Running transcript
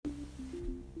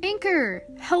Anchor,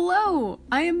 hello!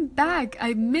 I am back.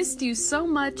 I missed you so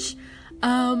much.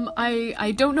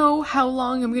 I don't know how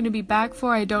long I'm going to be back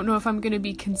for. I don't know if I'm going to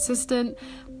be consistent,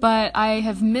 but I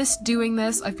have missed doing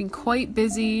this. I've been quite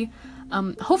busy.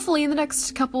 Hopefully in the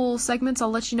next couple segments I'll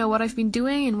let you know what I've been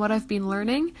doing and what I've been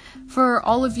learning. For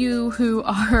all of you who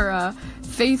are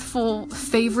faithful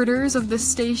favoriters of this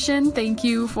station, thank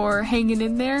you for hanging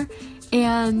in there.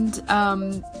 And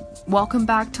welcome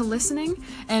back to listening.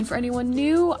 And for anyone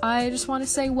new, I just want to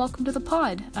say welcome to the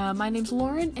pod. My name's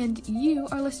Lauren, and you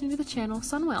are listening to the channel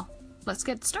Sunwhale. Let's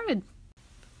get started.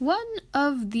 One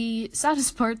of the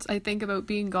saddest parts, I think, about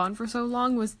being gone for so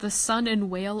long was the sun and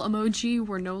whale emoji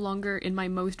were no longer in my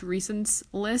most recent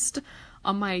list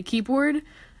on my keyboard.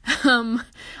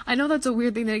 I know that's a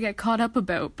weird thing to get caught up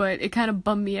about, but it kind of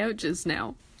bummed me out just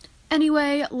now.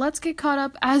 Anyway, let's get caught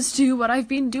up as to what I've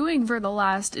been doing for the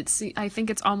last, I think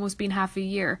it's almost been half a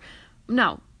year.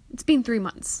 No, it's been 3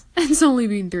 months. It's only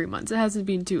been 3 months. It hasn't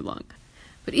been too long.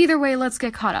 But either way, let's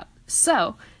get caught up.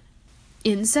 So,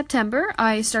 in September,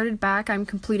 I started back. I'm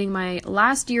completing my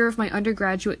last year of my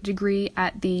undergraduate degree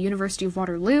at the University of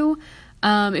Waterloo.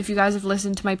 If you guys have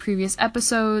listened to my previous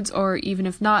episodes, or even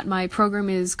if not, my program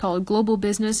is called Global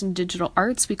Business and Digital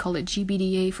Arts. We call it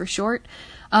GBDA for short.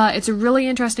 It's a really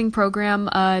interesting program.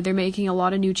 They're making a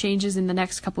lot of new changes in the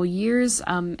next couple years,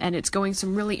 and it's going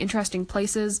some really interesting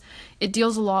places. It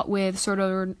deals a lot with sort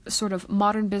of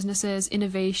modern businesses,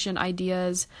 innovation,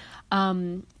 ideas,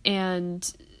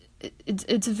 and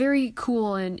it's a very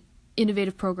cool and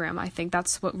innovative program. I think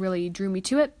that's what really drew me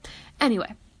to it.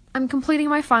 Anyway, I'm completing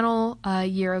my final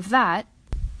year of that.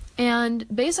 And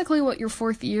basically what your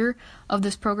fourth year of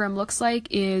this program looks like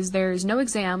is there's no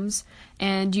exams,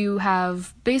 and you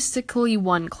have basically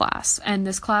one class. And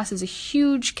this class is a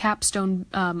huge capstone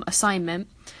assignment,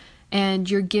 and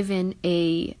you're given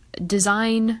a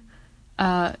design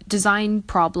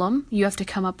problem. You have to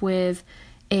come up with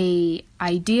a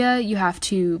idea, you have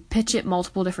to pitch it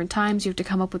multiple different times, you have to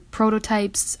come up with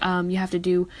prototypes, you have to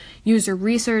do user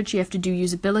research, you have to do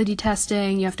usability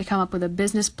testing, you have to come up with a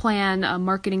business plan, a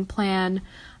marketing plan,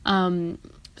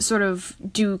 sort of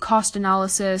do cost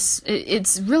analysis.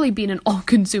 It's really been an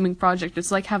all-consuming project.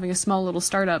 It's like having a small little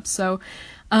startup. So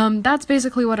that's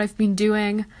basically what I've been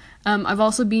doing. I've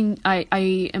also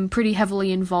I am pretty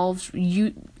heavily involved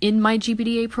in my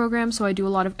GBDA program, so I do a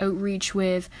lot of outreach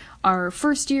with our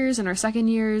first years and our second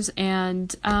years,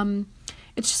 and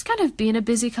it's just kind of been a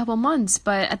busy couple months,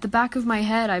 but at the back of my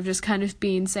head, I've just kind of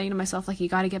been saying to myself, like, you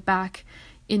gotta get back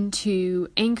into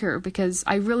Anchor, because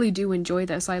I really do enjoy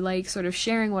this. I like sort of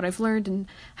sharing what I've learned and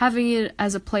having it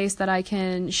as a place that I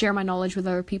can share my knowledge with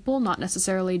other people, not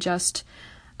necessarily just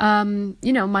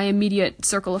my immediate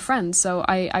circle of friends. So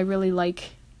I really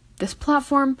like this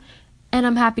platform, and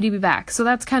I'm happy to be back. So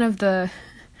that's kind of the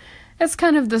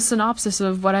synopsis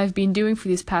of what I've been doing for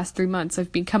these past 3 months.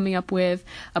 I've been coming up with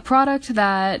a product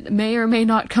that may or may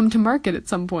not come to market at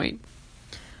some point.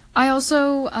 I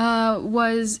also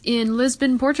was in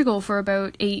Lisbon, Portugal for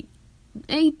about 8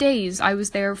 days. I was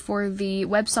there for the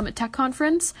Web Summit Tech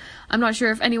Conference. I'm not sure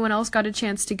if anyone else got a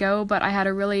chance to go, but I had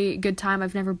a really good time.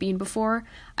 I've never been before.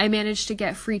 I managed to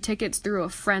get free tickets through a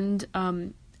friend's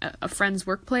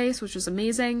workplace, which was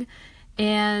amazing.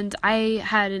 And I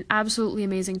had an absolutely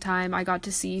amazing time. I got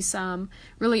to see some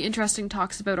really interesting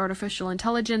talks about artificial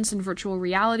intelligence and virtual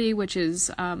reality, which is,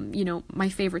 my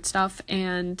favorite stuff.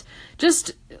 And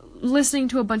just listening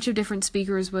to a bunch of different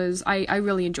speakers I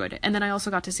really enjoyed it. And then I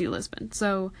also got to see Lisbon.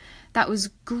 So that was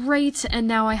great. And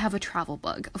now I have a travel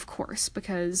bug, of course,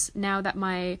 because now that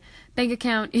my bank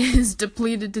account is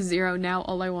depleted to zero, now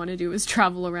all I want to do is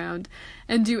travel around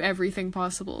and do everything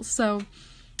possible. So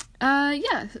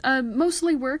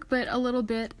mostly work, but a little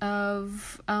bit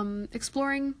of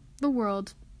exploring the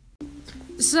world.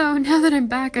 So now that I'm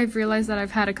back, I've realized that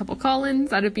I've had a couple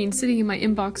call-ins that have been sitting in my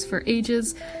inbox for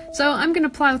ages. So I'm going to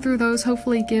plow through those,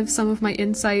 hopefully give some of my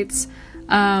insights,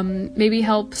 maybe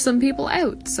help some people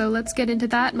out. So let's get into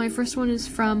that. My first one is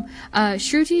from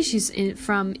Shruti. She's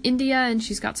from India, and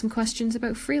she's got some questions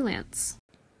about freelance.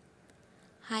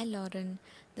 Hi Lauren,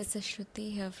 this is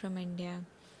Shruti here from India.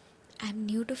 I'm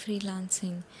new to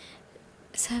freelancing,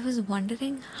 so I was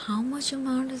wondering how much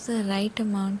amount is the right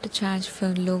amount to charge for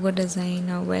logo design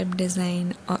or web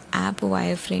design or app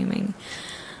wireframing.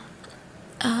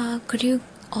 Could you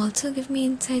also give me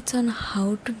insights on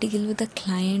how to deal with a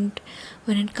client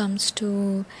when it comes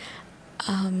to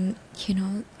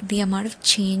the amount of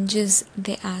changes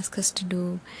they ask us to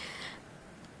do?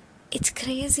 It's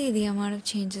crazy the amount of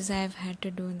changes I've had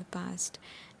to do in the past,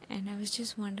 and I was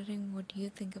just wondering what you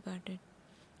think about it.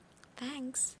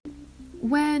 Thanks.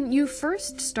 When you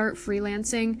first start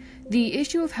freelancing, the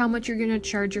issue of how much you're going to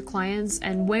charge your clients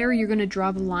and where you're going to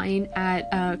draw the line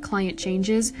at client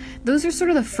changes, those are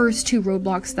sort of the first two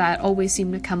roadblocks that always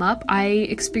seem to come up. I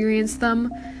experienced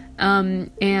them,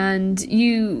 and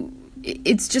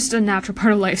it's just a natural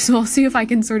part of life, so I'll see if I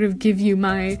can sort of give you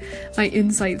my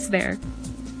insights there.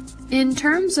 In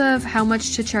terms of how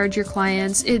much to charge your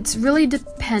clients, it's really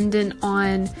dependent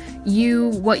on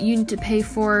you, what you need to pay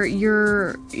for,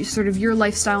 your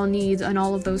lifestyle needs, and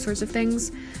all of those sorts of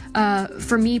things.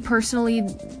 For me personally,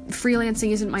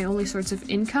 freelancing isn't my only source of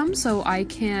income, so I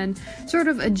can sort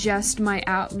of adjust my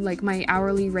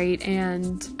hourly rate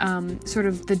and sort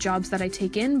of the jobs that I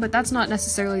take in, but that's not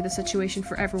necessarily the situation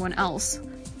for everyone else.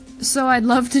 So I'd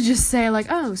love to just say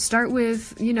start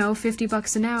with,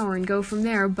 $50 an hour and go from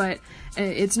there, but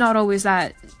it's not always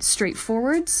that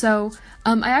straightforward. So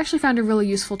I actually found a really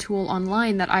useful tool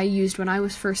online that I used when I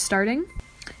was first starting.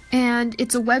 And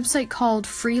it's a website called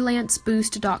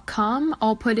freelanceboost.com.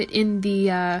 I'll put it in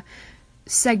the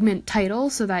segment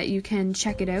title so that you can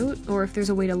check it out, or if there's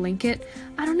a way to link it.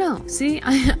 I don't know. See,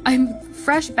 I'm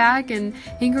fresh back, and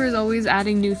Hinker is always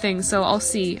adding new things, so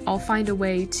I'll find a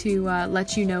way to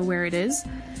let you know where it is.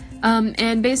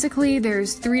 And basically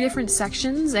there's 3 different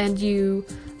sections, and you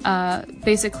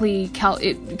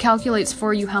it calculates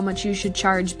for you how much you should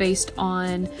charge based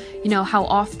on, how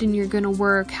often you're going to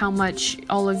work, how much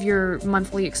all of your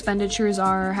monthly expenditures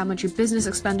are, how much your business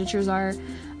expenditures are,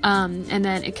 and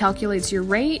then it calculates your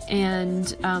rate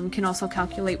and can also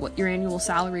calculate what your annual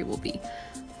salary will be.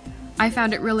 I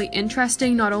found it really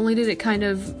interesting. Not only did it kind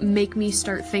of make me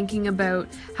start thinking about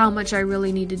how much I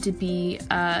really needed to be,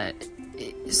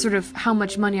 sort of how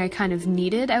much money I kind of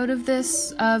needed out of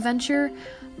this venture,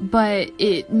 but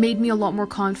it made me a lot more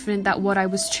confident that what I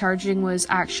was charging was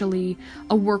actually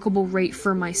a workable rate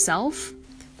for myself.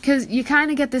 Because you kind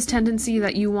of get this tendency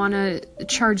that you want to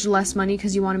charge less money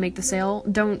because you want to make the sale.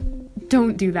 Don't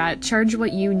do that. Charge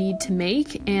what you need to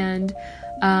make, and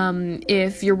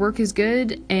if your work is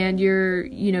good and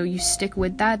you stick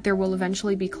with that, there will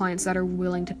eventually be clients that are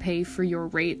willing to pay for your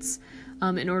rates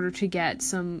in order to get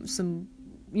some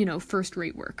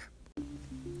first-rate work.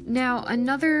 Now,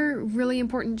 another really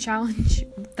important challenge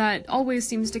that always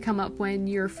seems to come up when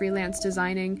you're freelance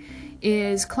designing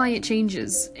is client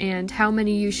changes and how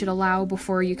many you should allow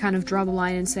before you kind of draw the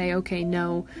line and say, okay,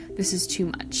 no, this is too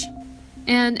much.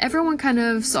 And everyone kind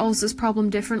of solves this problem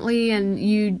differently, and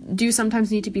you do sometimes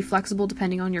need to be flexible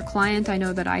depending on your client. I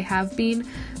know that I have been,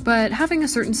 but having a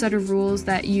certain set of rules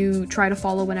that you try to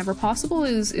follow whenever possible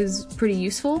is pretty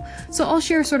useful. So I'll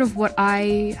share sort of what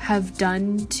I have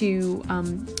done to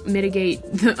mitigate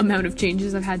the amount of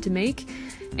changes I've had to make,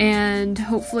 and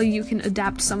hopefully you can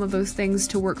adapt some of those things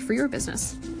to work for your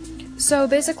business. So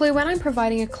basically, when I'm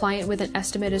providing a client with an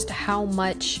estimate as to how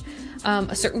much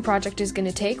a certain project is going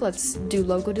to take, let's do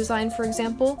logo design for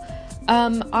example,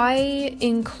 I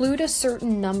include a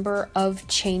certain number of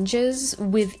changes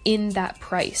within that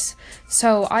price.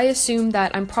 So I assume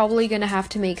that I'm probably going to have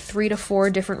to make 3 to 4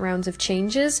 different rounds of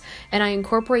changes, and I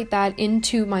incorporate that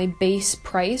into my base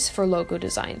price for logo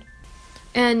design.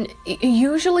 And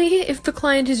usually, if the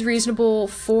client is reasonable,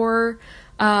 4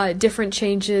 different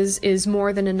changes is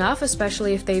more than enough,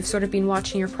 especially if they've sort of been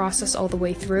watching your process all the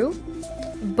way through.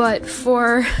 But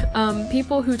for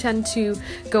people who tend to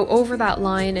go over that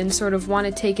line and sort of want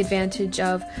to take advantage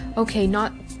of, okay,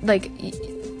 not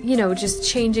just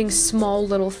changing small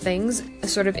little things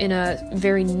sort of in a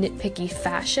very nitpicky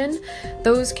fashion,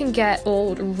 those can get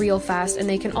old real fast, and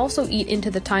they can also eat into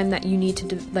the time that you need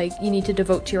to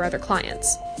devote to your other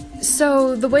clients.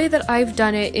 So the way that I've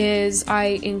done it is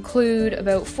I include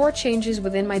about 4 changes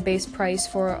within my base price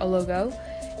for a logo,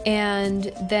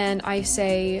 and then I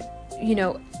say,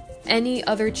 any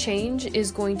other change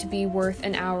is going to be worth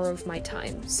an hour of my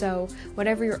time. So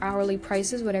whatever your hourly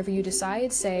price is, whatever you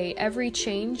decide, say every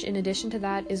change in addition to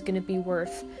that is going to be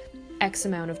worth X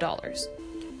amount of dollars.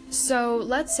 So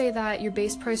let's say that your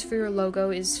base price for your logo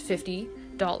is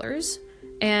 $50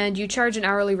 and you charge an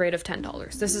hourly rate of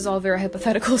 $10. This is all very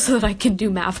hypothetical so that I can do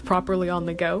math properly on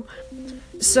the go.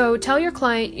 So tell your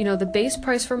client, the base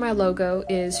price for my logo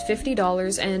is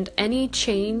 $50, and any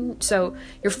change, so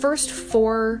your first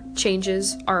 4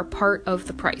 changes are a part of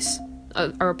the price,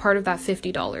 are a part of that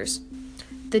 $50.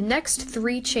 The next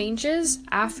 3 changes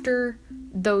after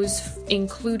those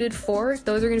included 4,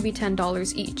 those are going to be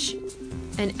 $10 each.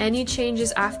 And any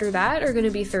changes after that are going to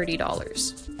be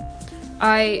 $30.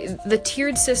 The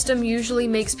tiered system usually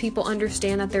makes people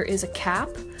understand that there is a cap.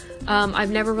 I've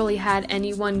never really had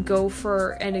anyone go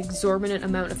for an exorbitant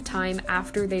amount of time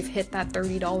after they've hit that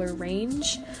 $30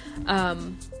 range.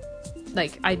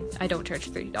 like, I don't charge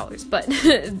 $30, but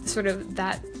sort of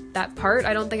that part,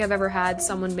 I don't think I've ever had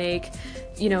someone make,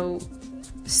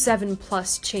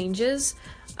 7+ changes.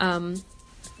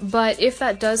 But if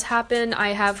that does happen,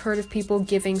 I have heard of people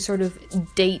giving sort of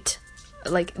date,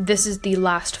 like, this is the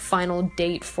last final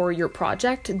date for your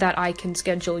project that I can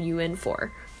schedule you in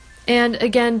for. And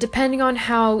again, depending on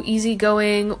how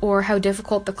easygoing or how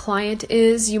difficult the client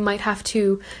is, you might have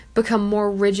to become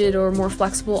more rigid or more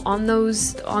flexible on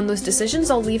those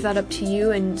decisions. I'll leave that up to you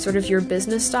and sort of your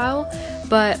business style.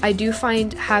 But I do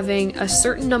find having a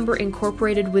certain number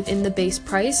incorporated within the base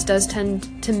price does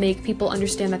tend to make people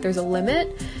understand that there's a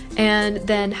limit. And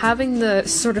then having the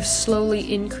sort of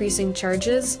slowly increasing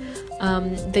charges,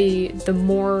 the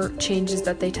more changes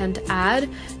that they tend to add,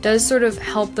 does sort of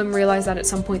help them realize that at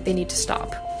some point they need to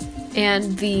stop.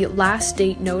 And the last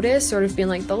date notice, sort of being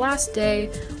like, the last day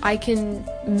I can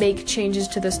make changes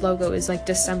to this logo is like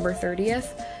December 30th.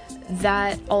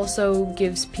 That also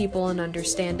gives people an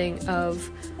understanding of,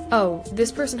 oh,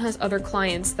 this person has other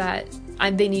clients that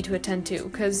they need to attend to,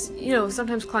 because,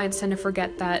 sometimes clients tend to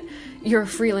forget that you're a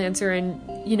freelancer and,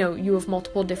 you have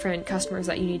multiple different customers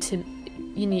that you need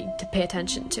to pay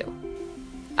attention to.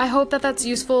 I hope that that's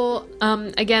useful.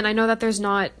 Again, I know that there's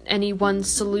not any one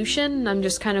solution. I'm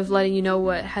just kind of letting you know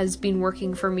what has been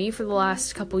working for me for the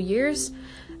last couple years.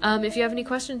 If you have any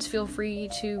questions, feel free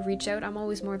to reach out. I'm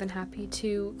always more than happy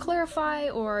to clarify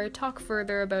or talk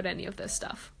further about any of this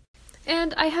stuff.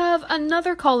 And I have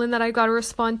another call-in that I got to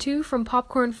respond to from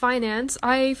Popcorn Finance.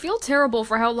 I feel terrible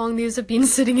for how long these have been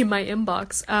sitting in my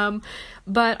inbox,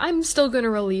 but I'm still going to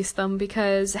release them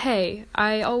because, hey,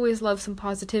 I always love some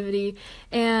positivity,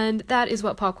 and that is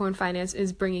what Popcorn Finance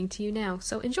is bringing to you now.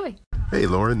 So enjoy. Hey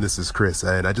Lauren, this is Chris,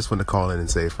 and I just want to call in and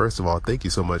say, first of all, thank you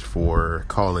so much for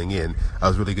calling in. It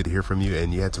was really good to hear from you,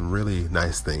 and you had some really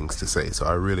nice things to say, so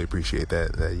I really appreciate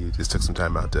that you just took some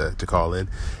time out to call in.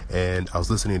 And I was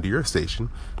listening to your station,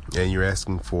 and you're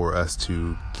asking for us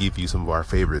to give you some of our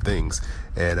favorite things.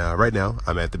 And right now,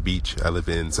 I'm at the beach. I live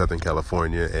in Southern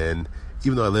California, and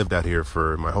even though I lived out here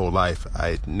for my whole life,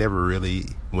 I never really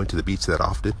went to the beach that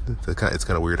often. It's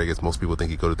kind of weird. I guess most people think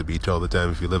you go to the beach all the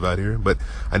time if you live out here, but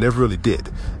I never really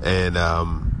did. And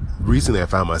recently I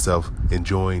found myself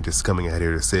enjoying just coming out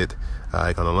here to sit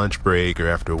like on a lunch break or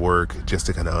after work, just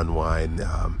to kind of unwind.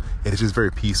 And it's just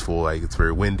very peaceful. Like, it's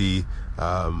very windy.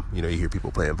 You hear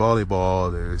people playing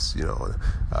volleyball. There's,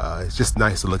 it's just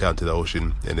nice to look out into the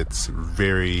ocean, and it's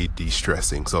very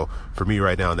de-stressing. So for me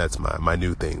right now, that's my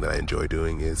new thing that I enjoy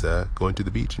doing, is going to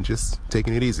the beach and just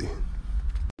taking it easy.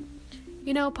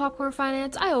 Popcorn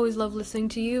Finance, I always love listening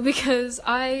to you because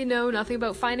I know nothing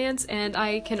about finance, and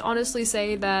I can honestly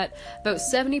say that about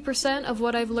 70% of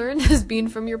what I've learned has been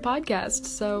from your podcast.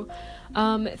 So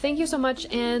thank you so much.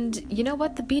 And you know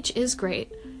what? The beach is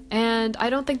great. And I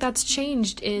don't think that's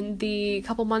changed in the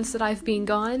couple months that I've been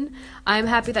gone. I'm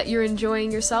happy that you're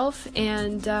enjoying yourself,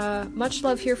 and much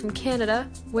love here from Canada,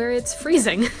 where it's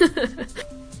freezing.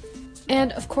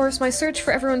 And of course, my search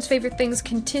for everyone's favorite things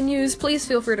continues. Please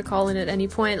feel free to call in at any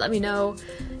point. Let me know,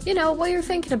 what you're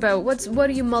thinking about. What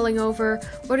are you mulling over?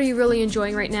 What are you really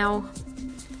enjoying right now?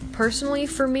 Personally,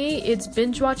 for me, it's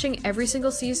binge watching every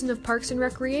single season of Parks and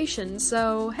Recreation.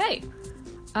 So, hey,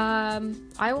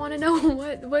 I want to know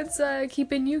what's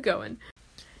keeping you going.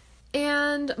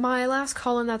 And my last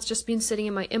call-in that's just been sitting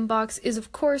in my inbox is,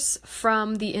 of course,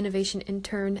 from the innovation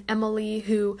intern, Emily,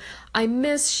 who I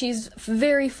miss. She's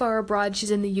very far abroad.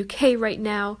 She's in the UK right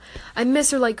now. I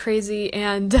miss her like crazy,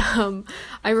 and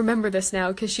I remember this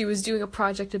now because she was doing a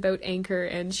project about Anchor,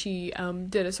 and she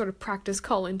did a sort of practice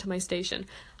call-in to my station.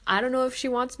 I don't know if she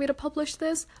wants me to publish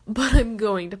this, but I'm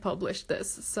going to publish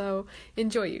this, so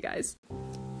enjoy, you guys.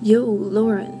 Yo,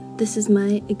 Lauren, this is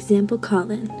my example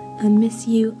call-in. I miss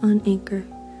you on Anchor.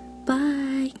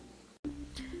 Bye!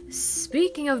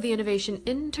 Speaking of the innovation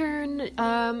intern,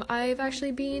 I've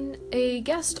actually been a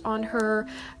guest on her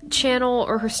channel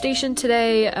or her station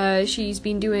today. She's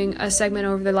been doing a segment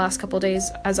over the last couple days,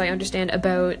 as I understand,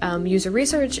 about user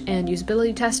research and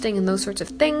usability testing and those sorts of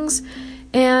things.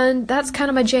 And that's kind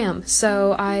of my jam.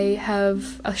 So I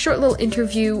have a short little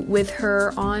interview with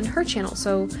her on her channel.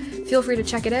 So feel free to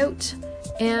check it out.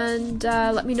 And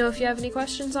let me know if you have any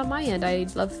questions on my end. I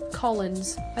love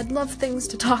call-ins. I'd love things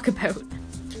to talk about.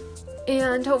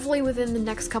 And hopefully within the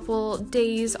next couple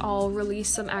days, I'll release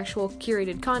some actual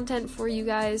curated content for you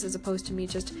guys, as opposed to me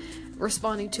just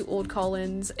responding to old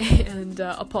call-ins and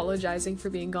apologizing for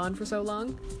being gone for so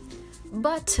long.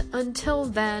 But until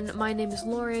then, my name is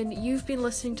Lauren, you've been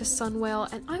listening to Sunwhale,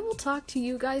 and I will talk to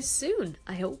you guys soon,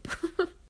 I hope.